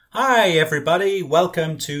Hi everybody,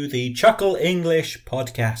 welcome to the Chuckle English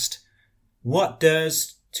podcast. What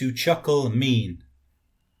does to chuckle mean?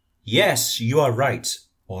 Yes, you are right.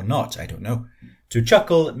 Or not, I don't know. To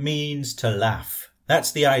chuckle means to laugh.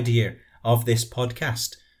 That's the idea of this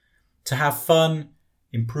podcast. To have fun,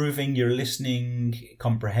 improving your listening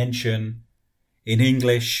comprehension in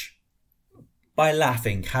English by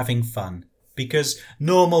laughing, having fun. Because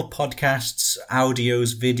normal podcasts,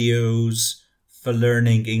 audios, videos for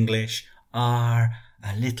learning English are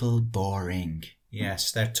a little boring.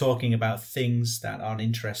 Yes, they're talking about things that aren't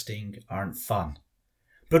interesting, aren't fun.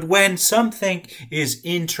 But when something is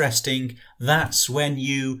interesting, that's when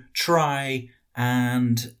you try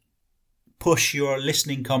and push your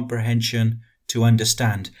listening comprehension to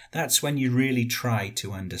understand. That's when you really try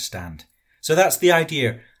to understand. So that's the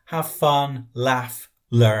idea. Have fun, laugh,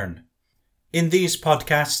 learn. In these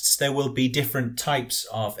podcasts, there will be different types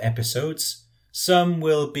of episodes. Some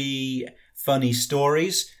will be funny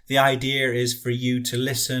stories. The idea is for you to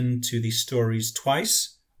listen to the stories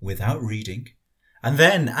twice without reading. And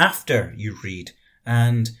then after you read,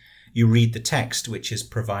 and you read the text which is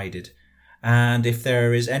provided. And if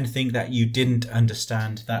there is anything that you didn't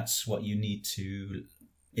understand, that's what you need to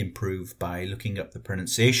improve by looking up the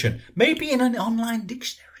pronunciation. Maybe in an online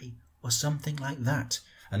dictionary or something like that.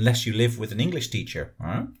 Unless you live with an English teacher.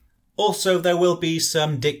 Huh? Also, there will be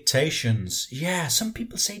some dictations. Yeah, some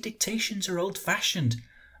people say dictations are old-fashioned.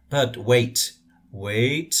 But wait.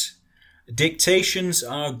 Dictations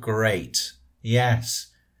are great. Yes.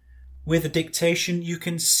 With a dictation, you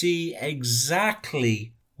can see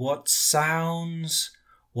exactly what sounds,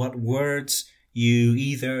 what words you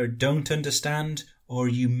either don't understand or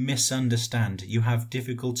you misunderstand. You have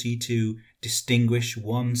difficulty to distinguish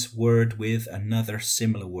one word with another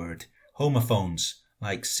similar word. Homophones,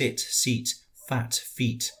 like sit, seat, fat,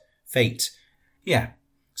 feet, fate. Yeah.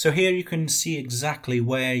 So here you can see exactly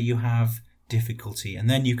where you have difficulty, and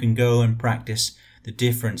then you can go and practice the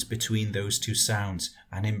difference between those two sounds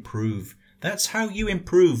and improve. That's how you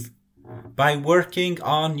improve, by working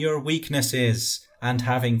on your weaknesses and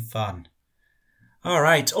having fun. All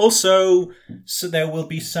right. Also, so there will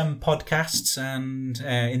be some podcasts, and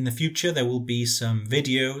in the future there will be some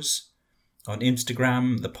videos on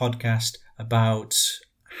Instagram, the podcast, about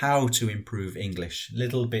how to improve English.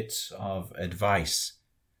 Little bits of advice.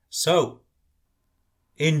 So,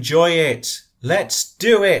 enjoy it. Let's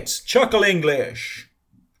do it. Chuckle English.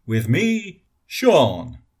 With me,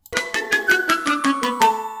 Sean.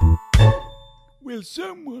 Will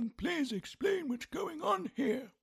someone please explain what's going on here?